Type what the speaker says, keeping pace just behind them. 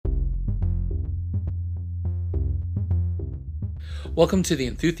Welcome to the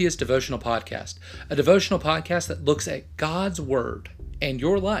Enthusiast Devotional Podcast, a devotional podcast that looks at God's Word and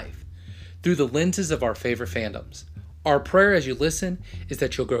your life through the lenses of our favorite fandoms. Our prayer as you listen is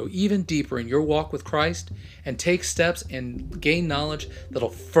that you'll grow even deeper in your walk with Christ and take steps and gain knowledge that'll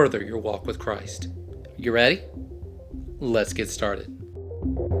further your walk with Christ. You ready? Let's get started.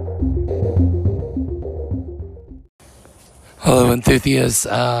 Hello, enthusiasts.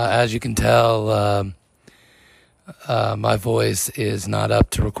 As you can tell, my voice is not up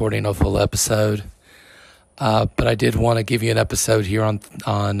to recording a full episode, but I did want to give you an episode here on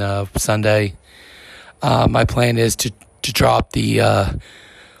Sunday. My plan is to drop the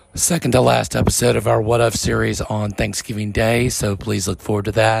second to last episode of our What Of series on Thanksgiving Day, so please look forward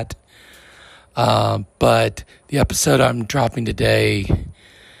to that. But the episode I'm dropping today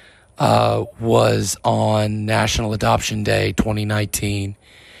was on National Adoption Day 2019,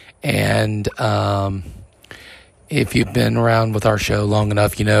 and if you've been around with our show long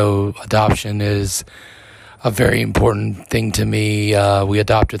enough, you know adoption is a very important thing to me. We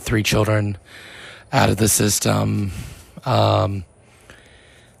adopted 3 children out of the system.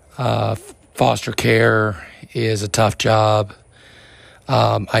 Foster care is a tough job.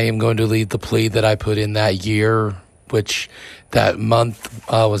 I am going to lead the plea that I put in that year, which that month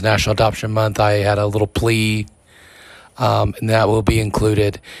was National Adoption Month. I had a little plea, and that will be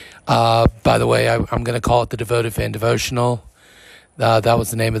included. By the way, I'm going to call it the Devoted Fan Devotional. That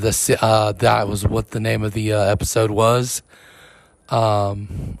was the name of that was what the name of the episode was, or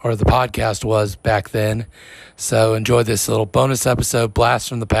the podcast was back then. So enjoy this little bonus episode, Blast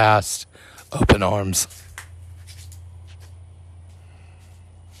from the Past, Open Arms.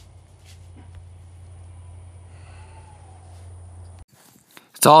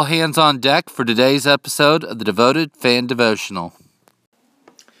 It's all hands on deck for today's episode of the Devoted Fan Devotional.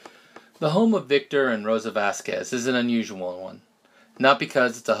 The home of Victor and Rosa Vasquez is an unusual one, not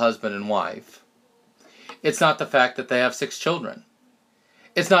because it's a husband and wife. It's not the fact that they have 6 children.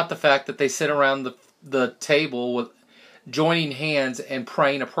 It's not the fact that they sit around the table with joining hands and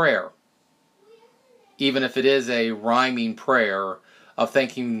praying a prayer, even if it is a rhyming prayer of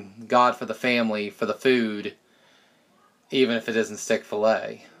thanking God for the family, for the food, even if it isn't stick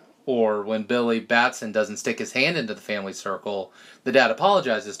filet. Or when Billy Batson doesn't stick his hand into the family circle, the dad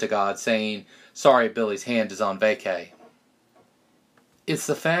apologizes to God saying, "Sorry, Billy's hand is on vacay." It's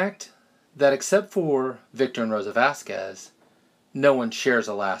the fact that except for Victor and Rosa Vasquez, no one shares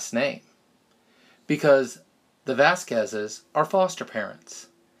a last name. Because the Vasquezes are foster parents.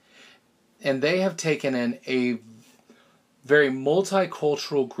 And they have taken in a very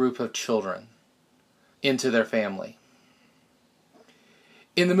multicultural group of children into their family.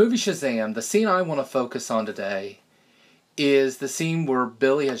 In the movie Shazam, the scene I want to focus on today is the scene where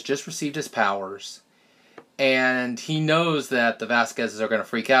Billy has just received his powers, and he knows that the Vasquezes are going to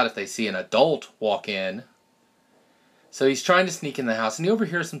freak out if they see an adult walk in. So he's trying to sneak in the house, and he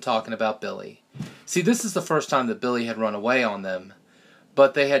overhears them talking about Billy. See, this is the first time that Billy had run away on them,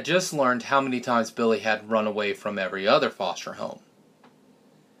 but they had just learned how many times Billy had run away from every other foster home.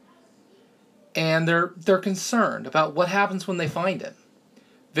 And they're concerned about what happens when they find him.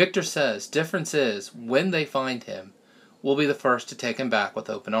 Victor says, difference is, when they find him, we'll be the first to take him back with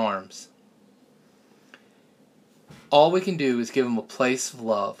open arms. All we can do is give him a place of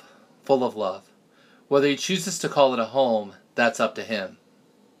love, full of love. Whether he chooses to call it a home, that's up to him.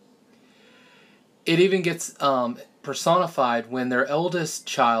 It even gets personified when their eldest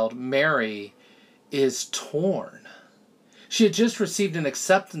child, Mary, is torn. She had just received an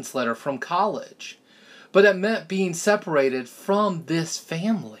acceptance letter from college, but it meant being separated from this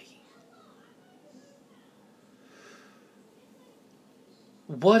family.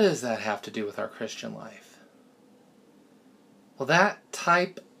 What does that have to do with our Christian life? Well, that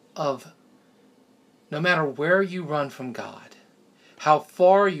type of, no matter where you run from God, how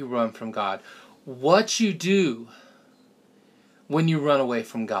far you run from God, what you do when you run away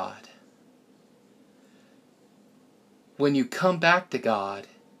from God, when you come back to God,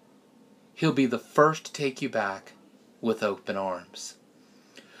 He'll be the first to take you back with open arms.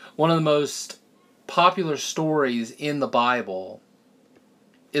 One of the most popular stories in the Bible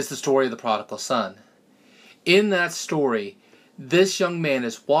is the story of the prodigal son. In that story, this young man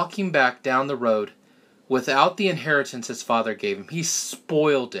is walking back down the road without the inheritance his father gave him. He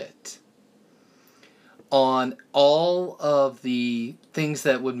spoiled it on all of the things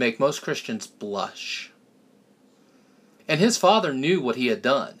that would make most Christians blush. And his father knew what he had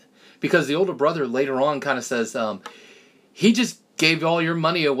done. Because the older brother later on kind of says, he just gave all your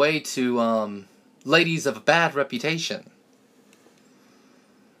money away to ladies of a bad reputation.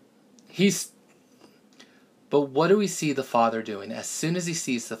 He's But what do we see the father doing? As soon as he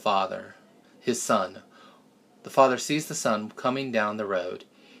sees the father, his son, the father sees the son coming down the road,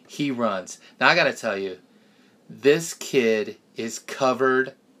 he runs. Now I gotta tell you, this kid is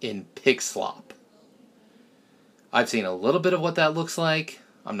covered in pig slop. I've seen a little bit of what that looks like.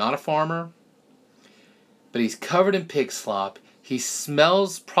 I'm not a farmer. But he's covered in pig slop. He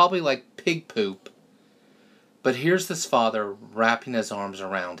smells probably like pig poop. But here's this father wrapping his arms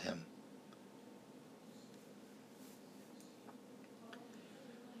around him.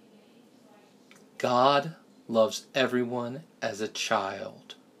 God loves everyone as a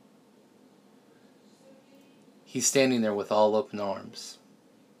child. He's standing there with all open arms.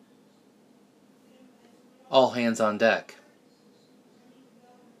 All hands on deck.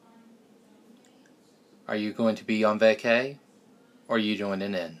 Are you going to be on vacay, or are you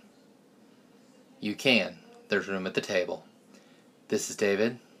joining in? You can. There's room at the table. This is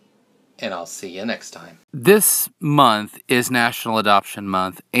David, and I'll see you next time. This month is National Adoption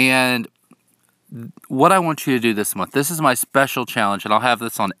Month, and what I want you to do this month, this is my special challenge, and I'll have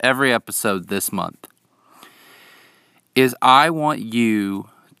this on every episode this month, is I want you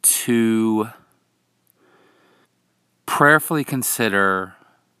to prayerfully consider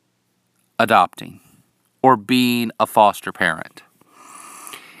adopting or being a foster parent.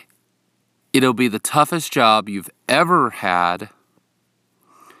 It'll be the toughest job you've ever had,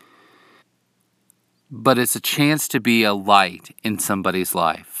 but it's a chance to be a light in somebody's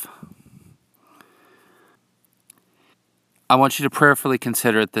life. I want you to prayerfully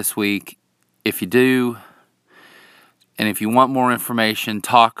consider it this week. If you do, and if you want more information,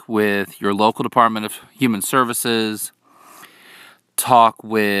 talk with your local Department of Human Services, talk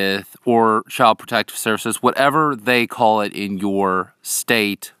with, or Child Protective Services, whatever they call it in your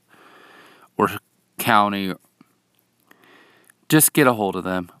state or county. Just get a hold of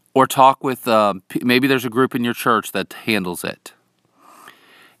them. Or talk with, maybe there's a group in your church that handles it.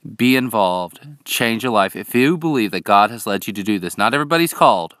 Be involved. Change your life. If you believe that God has led you to do this, not everybody's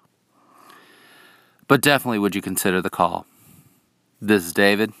called, but definitely would you consider the call. This is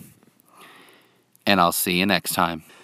David, and I'll see you next time.